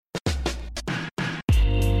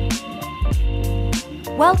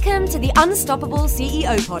Welcome to the Unstoppable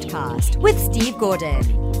CEO podcast with Steve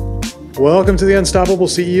Gordon. Welcome to the Unstoppable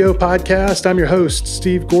CEO podcast. I'm your host,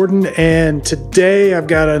 Steve Gordon, and today I've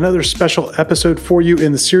got another special episode for you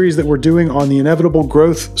in the series that we're doing on the Inevitable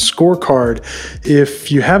Growth Scorecard.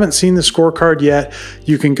 If you haven't seen the scorecard yet,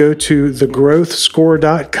 you can go to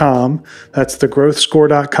thegrowthscore.com. That's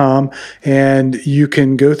thegrowthscore.com, and you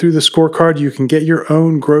can go through the scorecard. You can get your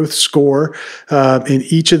own growth score in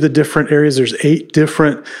each of the different areas. There's 8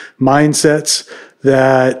 different mindsets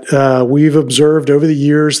that we've observed over the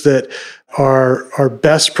years that our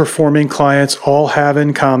best performing clients all have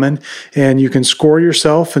in common. And you can score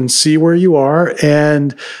yourself and see where you are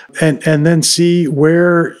and then see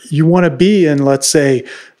where you want to be in, let's say,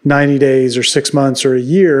 90 days or 6 months or a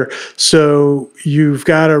year. So you've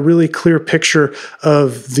got a really clear picture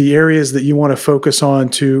of the areas that you want to focus on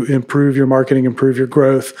to improve your marketing, improve your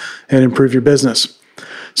growth, and improve your business.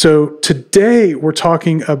 So today we're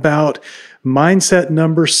talking about mindset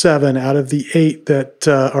number 7 out of the 8 that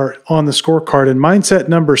are on the scorecard. And mindset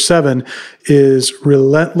number 7 is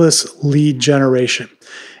relentless lead generation.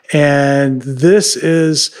 And I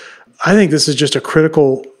think this is just a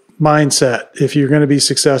critical mindset if you're going to be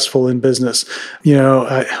successful in business. You know,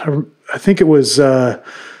 I think it was a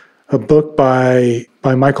book by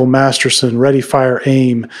Michael Masterson, Ready, Fire,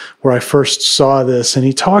 Aim, where I first saw this. And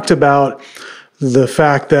he talked about the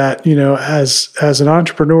fact that, you know, as an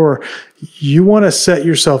entrepreneur, you want to set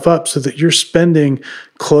yourself up so that you're spending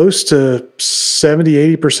close to 70,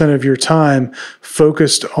 80% of your time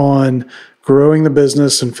focused on growing the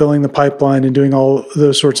business and filling the pipeline and doing all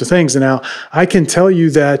those sorts of things. And now I can tell you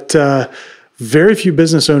that very few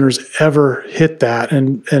business owners ever hit that.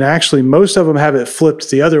 And actually, most of them have it flipped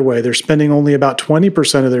the other way. They're spending only about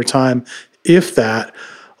 20% of their time, if that,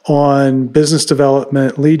 on business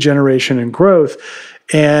development, lead generation, and growth.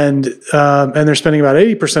 And they're spending about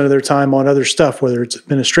 80% of their time on other stuff, whether it's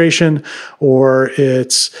administration or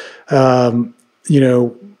it's,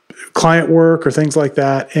 client work or things like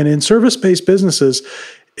that. And in service-based businesses,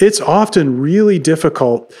 it's often really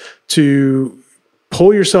difficult to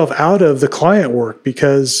pull yourself out of the client work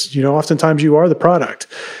because, you know, oftentimes you are the product,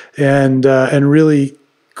 and really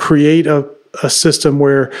create a system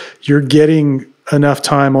where you're getting enough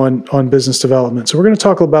time on business development. So we're going to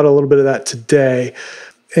talk about a little bit of that today.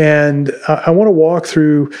 And I want to walk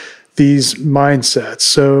through these mindsets.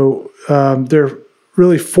 So there are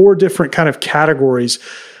really 4 different kind of categories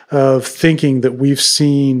of thinking that we've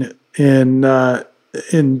seen in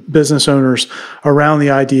business owners around the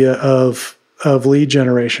idea of lead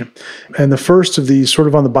generation. And the first of these, sort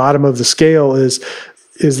of on the bottom of the scale, is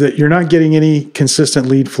that you're not getting any consistent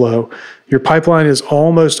lead flow. Your pipeline is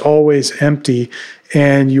almost always empty,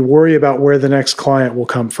 and you worry about where the next client will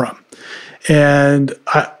come from. And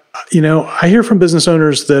I hear from business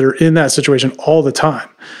owners that are in that situation all the time.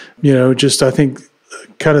 You know, just I think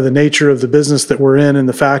kind of the nature of the business that we're in, and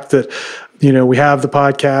the fact that, you know, we have the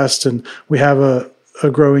podcast and we have a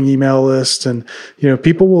growing email list, and, you know,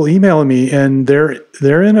 people will email me and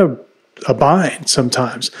they're in a bind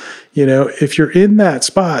sometimes. You know, if you're in that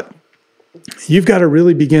spot, you've got to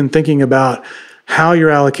really begin thinking about how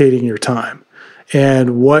you're allocating your time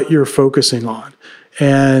and what you're focusing on.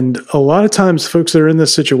 And a lot of times folks that are in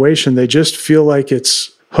this situation, they just feel like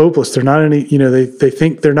it's hopeless. They're not any, you know, they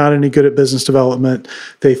think they're not any good at business development.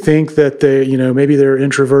 They think that they, you know, maybe they're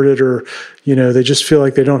introverted, or, you know, they just feel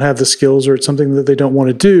like they don't have the skills, or it's something that they don't want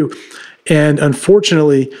to do. And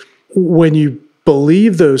unfortunately, when you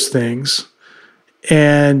believe those things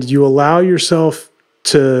and you allow yourself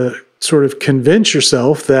to sort of convince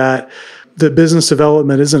yourself that the business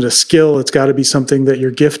development isn't a skill, it's got to be something that you're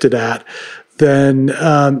gifted at, then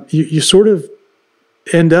you sort of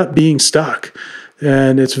end up being stuck.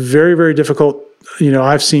 And it's very, very difficult. You know,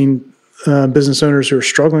 I've seen business owners who are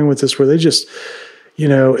struggling with this, where they just, you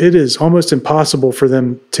know, it is almost impossible for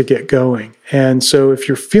them to get going. And so if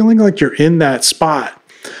you're feeling like you're in that spot,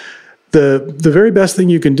 the very best thing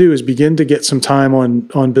you can do is begin to get some time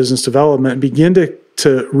on business development, and begin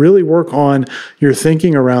to really work on your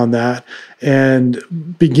thinking around that,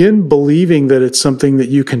 and begin believing that it's something that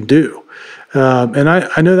you can do. And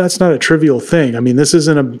I know that's not a trivial thing. I mean, this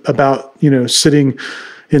isn't about, you know, sitting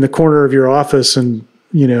in the corner of your office and,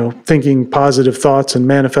 you know, thinking positive thoughts and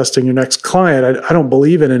manifesting your next client. I don't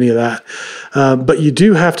believe in any of that. But you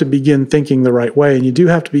do have to begin thinking the right way, and you do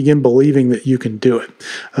have to begin believing that you can do it.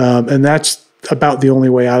 And that's about the only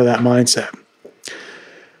way out of that mindset.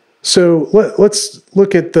 So let's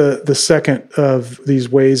look at the second of these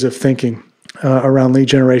ways of thinking around lead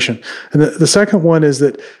generation. And the second one is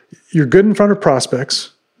that you're good in front of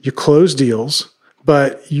prospects, you close deals,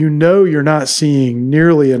 but you're not seeing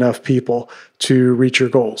nearly enough people to reach your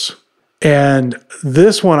goals. And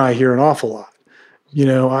this one I hear an awful lot.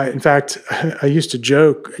 In fact, I used to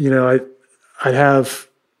joke, I'd have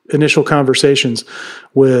initial conversations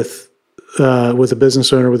with a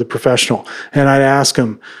business owner, with a professional, and I'd ask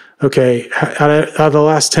them, okay, out of the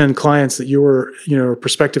last 10 clients that you were,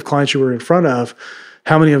 prospective clients you were in front of,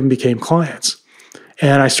 how many of them became clients?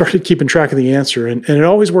 And I started keeping track of the answer, and it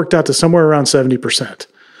always worked out to somewhere around 70%.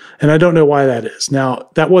 And I don't know why that is. Now,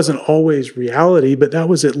 that wasn't always reality, but that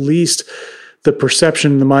was at least the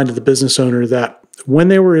perception in the mind of the business owner that when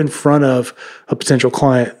they were in front of a potential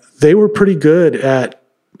client, they were pretty good at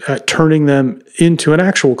turning them into an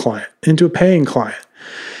actual client, into a paying client.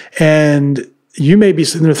 And you may be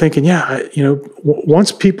sitting there thinking,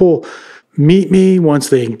 once people meet me, once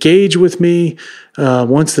they engage with me,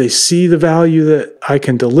 once they see the value that I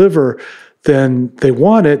can deliver, then they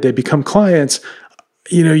want it, they become clients.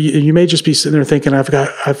 You may just be sitting there thinking,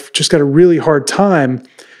 I've just got a really hard time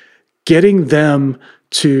getting them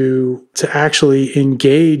to actually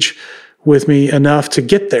engage with me enough to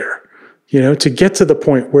get there, to get to the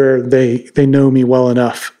point where they know me well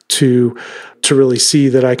enough to really see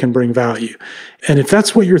that I can bring value. And if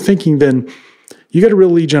that's what you're thinking, then you got a real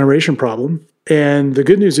lead generation problem. And the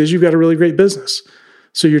good news is you've got a really great business.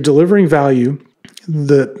 So you're delivering value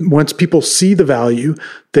that once people see the value,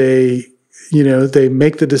 they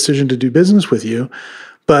make the decision to do business with you,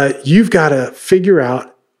 but you've got to figure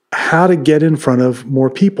out how to get in front of more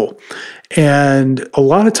people. And a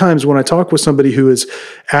lot of times when I talk with somebody who is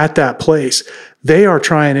at that place, they are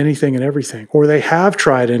trying anything and everything, or they have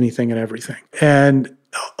tried anything and everything. And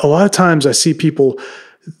a lot of times I see people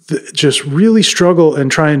just really struggle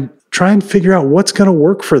and try and figure out what's going to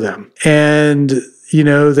work for them. And,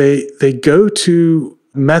 they go to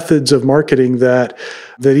methods of marketing that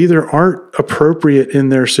either aren't appropriate in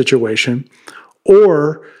their situation,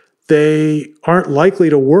 or they aren't likely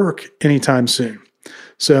to work anytime soon.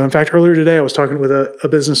 So in fact, earlier today, I was talking with a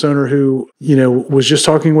business owner who, was just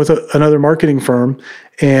talking with another marketing firm,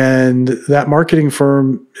 and that marketing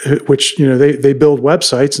firm, which, they build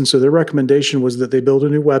websites. And so their recommendation was that they build a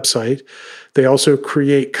new website. They also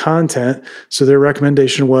create content. So their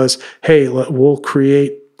recommendation was, hey, we'll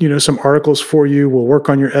create some articles for you. We'll work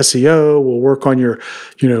on your SEO. We'll work on your,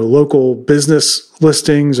 local business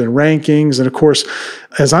listings and rankings. And of course,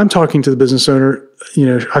 as I'm talking to the business owner,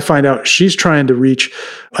 I find out she's trying to reach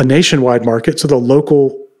a nationwide market. So the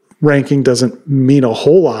local ranking doesn't mean a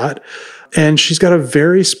whole lot. And she's got a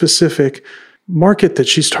very specific market that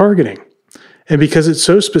she's targeting. And because it's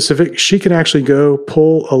so specific, she can actually go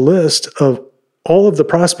pull a list of all of the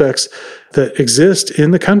prospects that exist in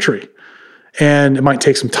the country. And it might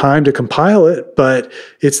take some time to compile it, but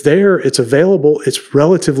it's there, it's available, it's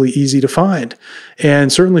relatively easy to find.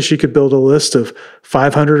 And certainly she could build a list of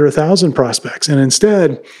 500 or 1,000 prospects. And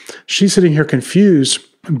instead, she's sitting here confused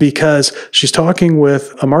because she's talking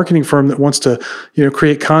with a marketing firm that wants to,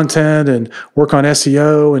 create content and work on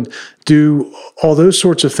SEO and do all those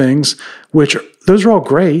sorts of things, which those are all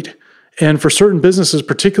great. And for certain businesses,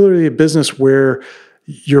 particularly a business where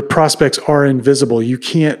your prospects are invisible, you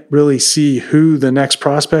can't really see who the next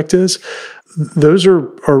prospect is, those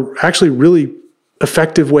are actually really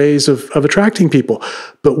effective ways of attracting people.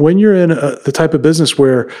 But when you're in the type of business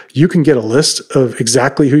where you can get a list of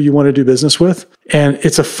exactly who you want to do business with, and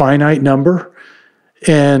it's a finite number,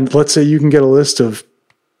 and let's say you can get a list of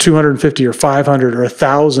 250 or 500 or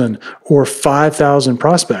 1,000 or 5,000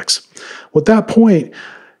 prospects, well, at that point,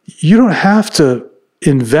 you don't have to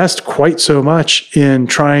invest quite so much in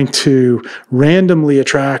trying to randomly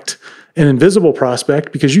attract an invisible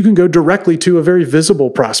prospect, because you can go directly to a very visible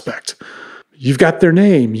prospect. You've got their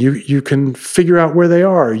name. You can figure out where they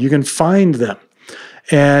are. You can find them.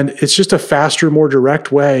 And it's just a faster, more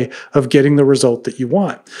direct way of getting the result that you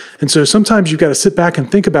want. And so sometimes you've got to sit back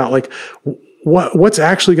and think about what's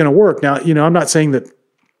actually going to work. Now, I'm not saying that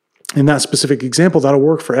in that specific example, that'll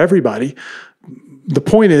work for everybody. The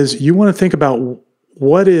point is, you want to think about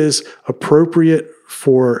what is appropriate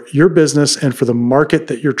for your business and for the market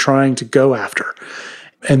that you're trying to go after.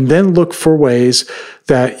 And then look for ways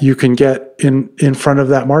that you can get in front of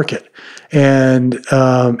that market. And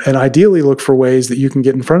ideally look for ways that you can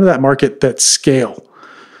get in front of that market that scale.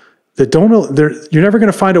 You're never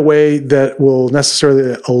going to find a way that will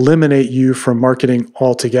necessarily eliminate you from marketing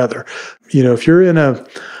altogether. If you're in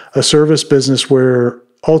a service business where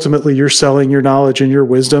ultimately you're selling your knowledge and your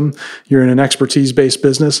wisdom, you're in an expertise-based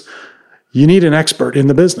business, you need an expert in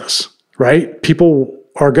the business, right? People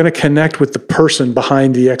are going to connect with the person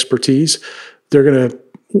behind the expertise. They're going to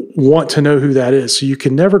want to know who that is. So you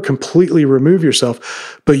can never completely remove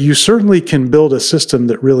yourself, but you certainly can build a system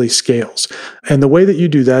that really scales. And the way that you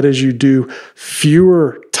do that is you do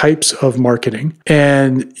fewer types of marketing,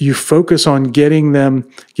 and you focus on getting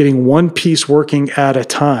one piece working at a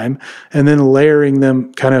time, and then layering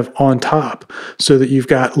them kind of on top so that you've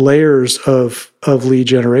got layers of lead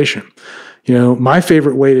generation. My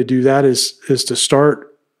favorite way to do that is to start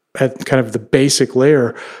at kind of the basic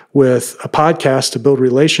layer with a podcast to build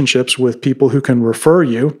relationships with people who can refer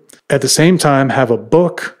you. At the same time, have a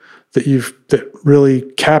book that really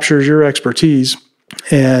captures your expertise,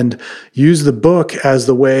 and use the book as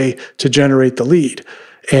the way to generate the lead,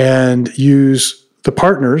 and use the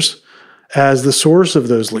partners as the source of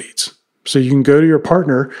those leads. So you can go to your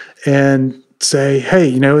partner and say, hey,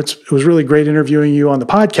 it was really great interviewing you on the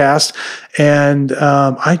podcast, and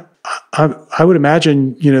I would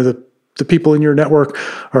imagine, the people in your network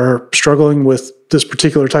are struggling with this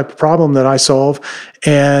particular type of problem that I solve.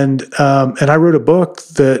 And I wrote a book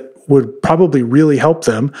that would probably really help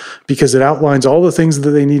them, because it outlines all the things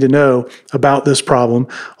that they need to know about this problem,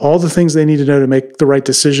 all the things they need to know to make the right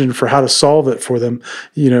decision for how to solve it for them,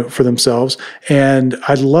 for themselves. And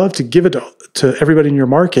I'd love to give it to everybody in your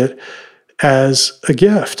market as a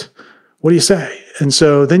gift. What do you say? And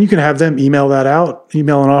so then you can have them email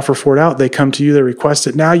an offer for it out. They come to you, they request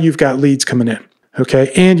it. Now you've got leads coming in.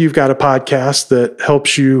 Okay. And you've got a podcast that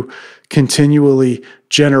helps you continually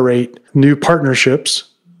generate new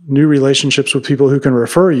partnerships, new relationships with people who can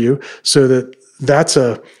refer you, so that that's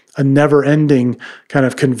a never ending kind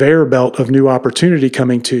of conveyor belt of new opportunity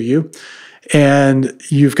coming to you. And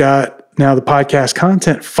you've got now the podcast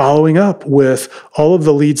content following up with all of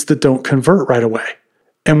the leads that don't convert right away.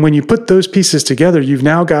 And when you put those pieces together, you've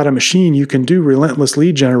now got a machine. You can do relentless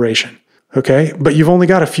lead generation. Okay. But you've only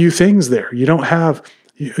got a few things there. You don't have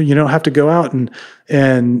to go out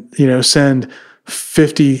and send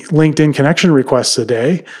 50 LinkedIn connection requests a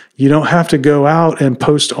day. You don't have to go out and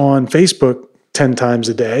post on Facebook 10 times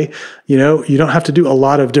a day. You don't have to do a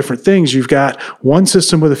lot of different things. You've got one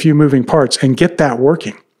system with a few moving parts, and get that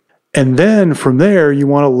working. And then from there, you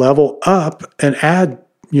want to level up and add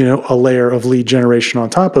a layer of lead generation on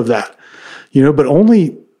top of that, but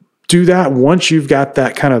only do that once you've got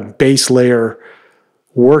that kind of base layer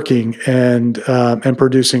working and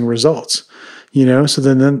producing results, so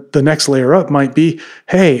then the next layer up might be,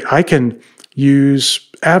 hey, I can use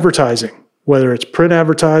advertising, whether it's print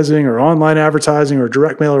advertising or online advertising or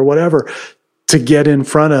direct mail or whatever, to get in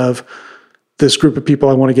front of this group of people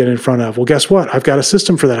I want to get in front of. Well, guess what? I've got a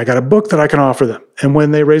system for that. I got a book that I can offer them. And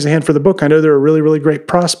when they raise a hand for the book, I know they're a really, really great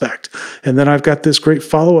prospect. And then I've got this great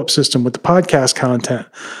follow-up system with the podcast content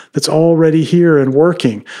that's already here and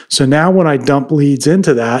working. So now when I dump leads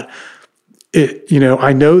into that,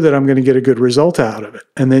 I know that I'm going to get a good result out of it.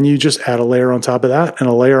 And then you just add a layer on top of that and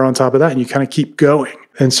a layer on top of that, and you kind of keep going.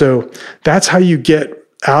 And so that's how you get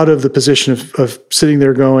out of the position of sitting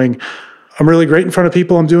there going, I'm really great in front of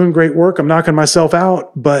people. I'm doing great work. I'm knocking myself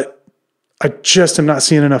out, but I just am not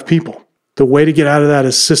seeing enough people. The way to get out of that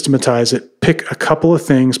is systematize it. Pick a couple of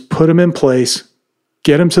things, put them in place,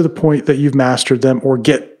 get them to the point that you've mastered them, or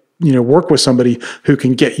work with somebody who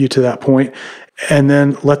can get you to that point, and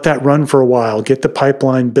then let that run for a while. Get the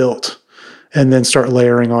pipeline built, and then start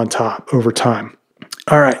layering on top over time.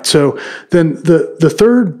 All right. So then the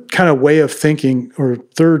third kind of way of thinking, or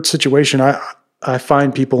third situation I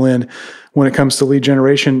find people in when it comes to lead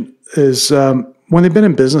generation is when they've been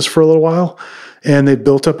in business for a little while and they've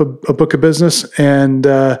built up a book of business. And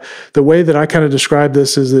the way that I kind of describe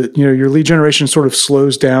this is that, your lead generation sort of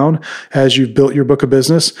slows down as you've built your book of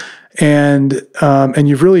business, and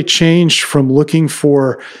you've really changed from looking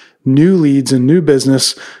for new leads and new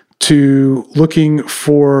business to looking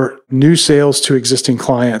for new sales to existing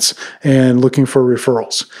clients and looking for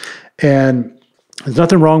referrals. And there's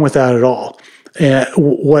nothing wrong with that at all. And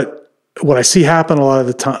what I see happen a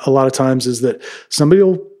lot of times is that somebody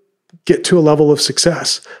will get to a level of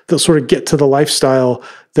success. They'll sort of get to the lifestyle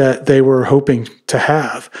that they were hoping to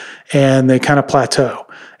have, and they kind of plateau,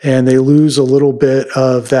 and they lose a little bit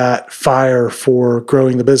of that fire for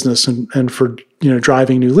growing the business and for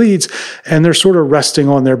driving new leads, and they're sort of resting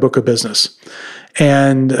on their book of business.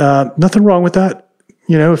 And nothing wrong with that.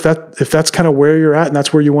 If that's kind of where you're at and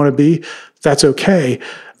that's where you want to be, that's okay.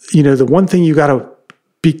 The one thing you got to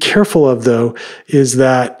be careful of, though, is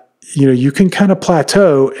that, you can kind of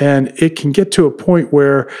plateau, and it can get to a point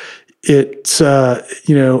where it's,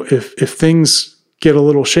 if things get a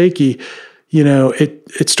little shaky,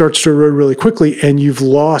 it starts to erode really quickly, and you've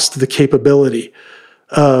lost the capability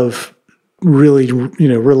of really,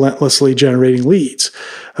 relentlessly generating leads.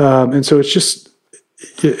 And so it's just,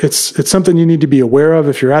 it's something you need to be aware of.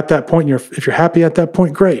 If you're at that point, if you're happy at that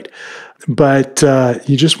point, great. But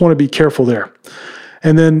you just want to be careful there.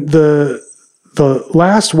 And then the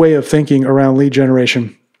last way of thinking around lead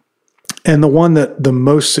generation, and the one that the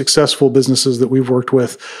most successful businesses that we've worked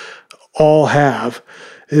with all have,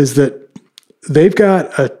 is that they've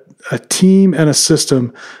got a team and a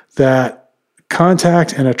system that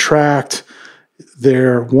contact and attract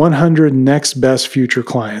their 100 next best future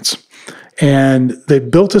clients. And they've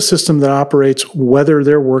built a system that operates whether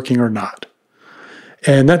they're working or not.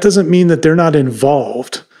 And that doesn't mean that they're not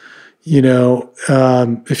involved.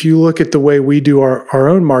 If you look at the way we do our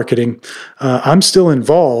own marketing, I'm still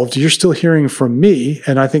involved. You're still hearing from me.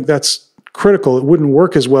 And I think that's critical. It wouldn't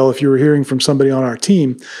work as well if you were hearing from somebody on our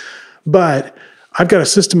team. But I've got a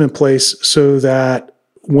system in place so that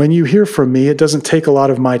when you hear from me, it doesn't take a lot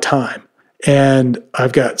of my time. And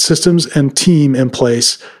I've got systems and team in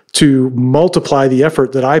place to multiply the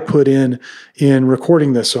effort that I put in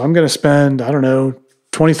recording this. So I'm going to spend,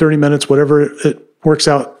 20, 30 minutes, whatever it works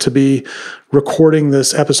out to be, recording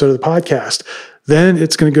this episode of the podcast. Then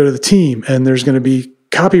it's going to go to the team, and there's going to be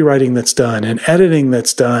copywriting that's done and editing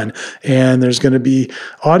that's done. And there's going to be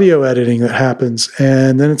audio editing that happens.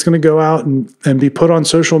 And then it's going to go out and be put on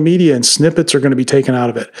social media, and snippets are going to be taken out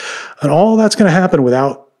of it. And all that's going to happen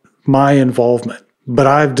without my involvement. But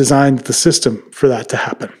I've designed the system for that to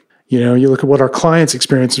happen. You look at what our clients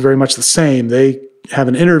experience is very much the same. They have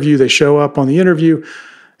an interview, they show up on the interview,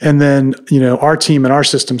 and then, our team and our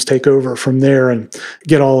systems take over from there and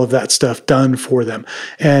get all of that stuff done for them.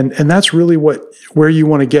 And that's really where you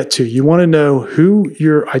want to get to. You want to know who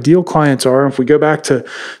your ideal clients are. If we go back to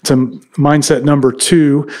mindset number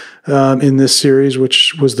 2 in this series,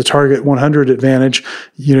 which was the target 100 advantage,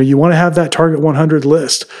 you want to have that target 100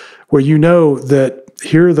 list where you know that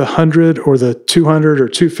here are the 100 or the 200 or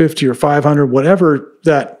 250 or 500, whatever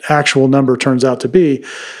that actual number turns out to be.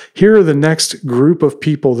 Here are the next group of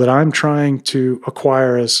people that I'm trying to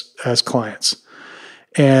acquire as clients.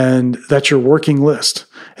 And that's your working list.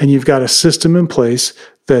 And you've got a system in place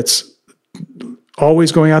that's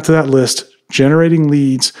always going out to that list, generating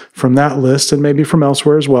leads from that list and maybe from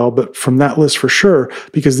elsewhere as well, but from that list for sure,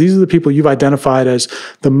 because these are the people you've identified as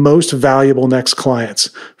the most valuable next clients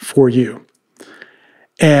for you.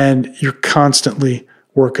 And you're constantly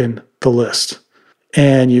working the list.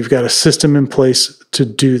 And you've got a system in place to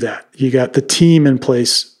do that. You got the team in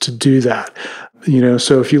place to do that.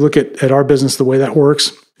 So if you look at our business, the way that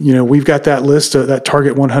works, we've got that list, that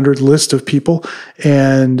target 100 list of people,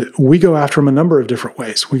 and we go after them a number of different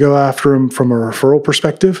ways. We go after them from a referral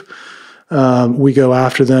perspective. We go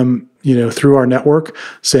after them, through our network,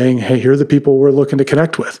 saying, hey, here are the people we're looking to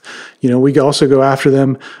connect with. We also go after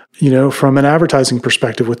them, from an advertising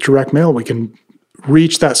perspective with direct mail. We can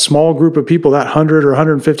reach that small group of people, that 100 or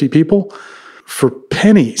 150 people, for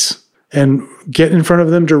pennies, and get in front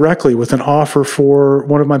of them directly with an offer for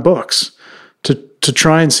one of my books to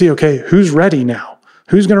try and see, okay, who's ready now?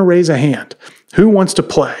 Who's going to raise a hand? Who wants to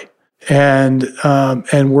play? And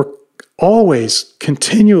we're always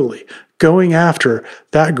continually going after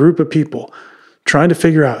that group of people, trying to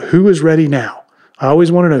figure out who is ready now. I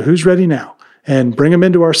always want to know who's ready now and bring them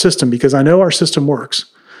into our system, because I know our system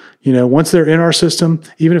works. Once they're in our system,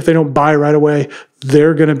 even if they don't buy right away,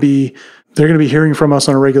 they're going to be hearing from us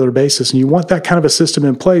on a regular basis. And you want that kind of a system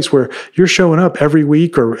in place where you're showing up every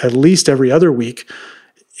week or at least every other week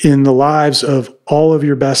in the lives of all of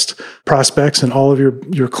your best prospects and all of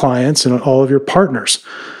your clients and all of your partners,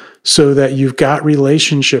 so that you've got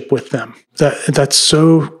relationship with them. That's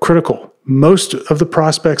so critical. Most of the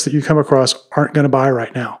prospects that you come across aren't going to buy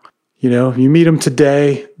right now. If you meet them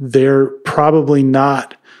today, they're probably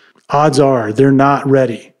not, odds are they're not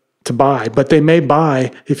ready to buy, but they may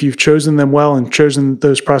buy if you've chosen them well and chosen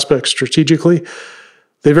those prospects strategically.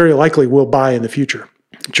 They very likely will buy in the future.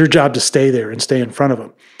 It's your job to stay there and stay in front of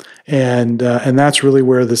them. And that's really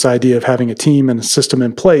where this idea of having a team and a system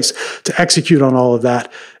in place to execute on all of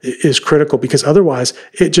that is critical, because otherwise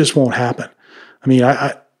it just won't happen. I mean,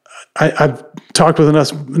 I've talked with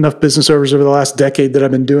enough business owners over the last decade that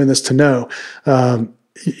I've been doing this to know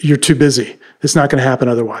you're too busy. It's not going to happen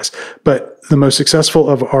otherwise. But the most successful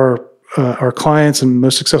of our clients and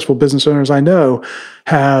most successful business owners I know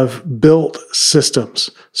have built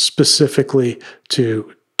systems specifically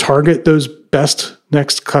to target those best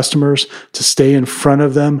next customers, to stay in front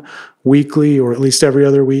of them weekly or at least every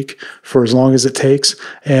other week for as long as it takes,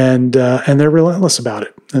 and they're relentless about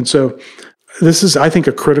it. And so this is, I think,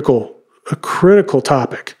 a critical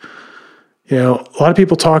topic. A lot of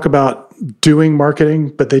people talk about doing marketing,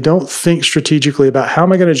 but they don't think strategically about how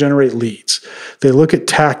am I going to generate leads. They look at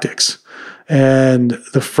tactics And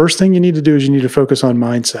the first thing you need to do is you need to focus on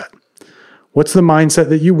mindset. What's the mindset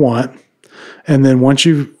that you want? And then once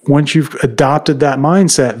you've adopted that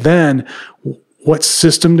mindset, then what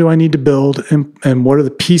system do I need to build, and what are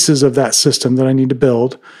the pieces of that system that I need to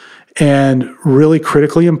build? And really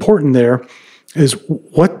critically important there is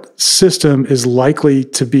what system is likely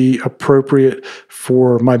to be appropriate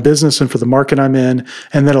for my business and for the market I'm in,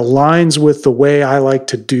 and that aligns with the way I like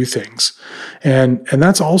to do things. And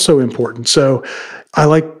that's also important. So I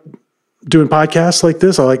like doing podcasts like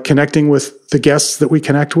this. I like connecting with the guests that we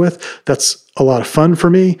connect with. That's a lot of fun for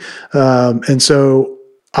me. And so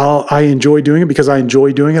I enjoy doing it. Because I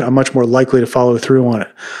enjoy doing it, I'm much more likely to follow through on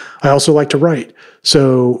it. I also like to write.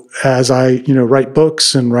 So as I, write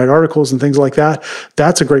books and write articles and things like that,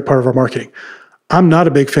 that's a great part of our marketing. I'm not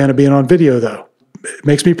a big fan of being on video, though. It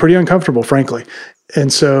makes me pretty uncomfortable, frankly.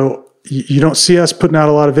 And so you don't see us putting out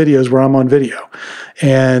a lot of videos where I'm on video,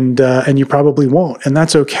 and you probably won't. And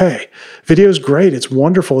that's okay. Video is great. It's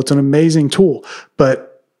wonderful. It's an amazing tool,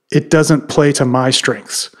 but it doesn't play to my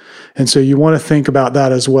strengths. And so you want to think about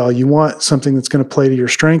that as well. You want something that's going to play to your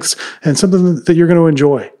strengths and something that you're going to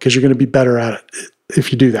enjoy, because you're going to be better at it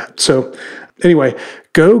if you do that. So anyway,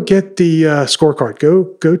 go get the scorecard.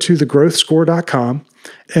 Go to thegrowthscore.com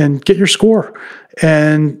and get your score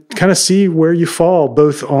and kind of see where you fall,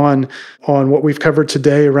 both on what we've covered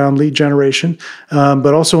today around lead generation,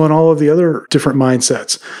 but also on all of the other different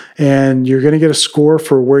mindsets. And you're going to get a score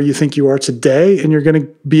for where you think you are today, and you're going to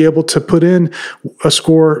be able to put in a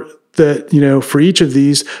score that, for each of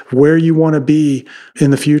these, where you want to be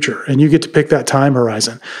in the future. And you get to pick that time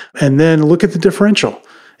horizon. And then look at the differential.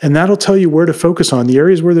 And that'll tell you where to focus on. The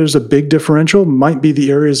areas where there's a big differential might be the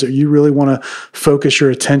areas that you really want to focus your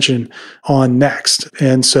attention on next.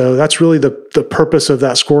 And so that's really the purpose of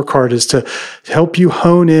that scorecard, is to help you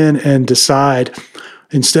hone in and decide,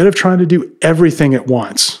 instead of trying to do everything at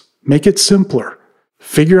once, make it simpler.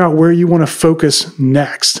 Figure out where you want to focus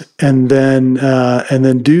next, and then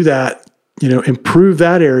do that, improve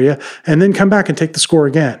that area, and then come back and take the score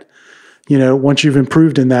again. Once you've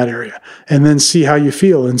improved in that area, and then see how you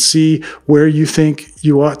feel and see where you think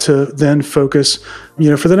you ought to then focus,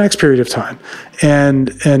 for the next period of time.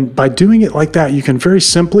 And by doing it like that, you can very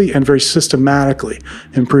simply and very systematically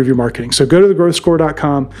improve your marketing. So go to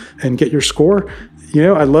thegrowthscore.com and get your score.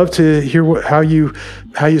 I'd love to hear how you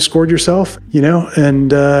scored yourself,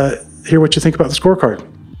 and hear what you think about the scorecard.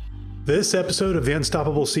 This episode of the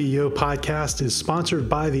Unstoppable CEO podcast is sponsored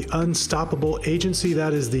by the Unstoppable Agency.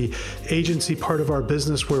 That is the agency part of our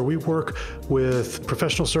business where we work with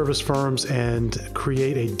professional service firms and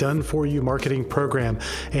create a done-for-you marketing program.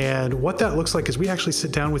 And what that looks like is we actually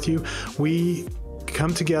sit down with you. We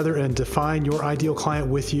come together and define your ideal client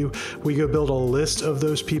with you. We go build a list of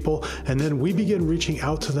those people, and then we begin reaching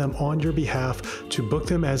out to them on your behalf to book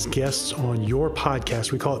them as guests on your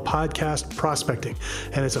podcast. We call it podcast prospecting,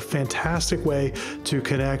 and it's a fantastic way to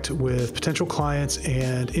connect with potential clients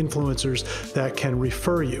and influencers that can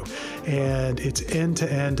refer you. And it's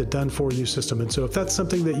end-to-end, a done-for-you system. And so if that's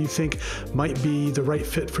something that you think might be the right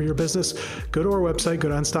fit for your business, go to our website, go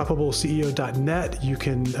to unstoppableceo.net. You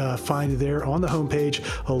can find there on the homepage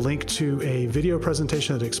a link to a video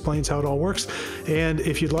presentation that explains how it all works. And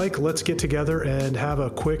if you'd like, let's get together and have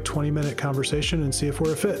a quick 20-minute conversation and see if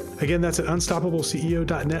we're a fit. Again, that's at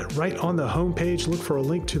unstoppableceo.net. Right on the homepage, look for a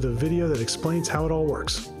link to the video that explains how it all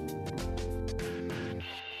works.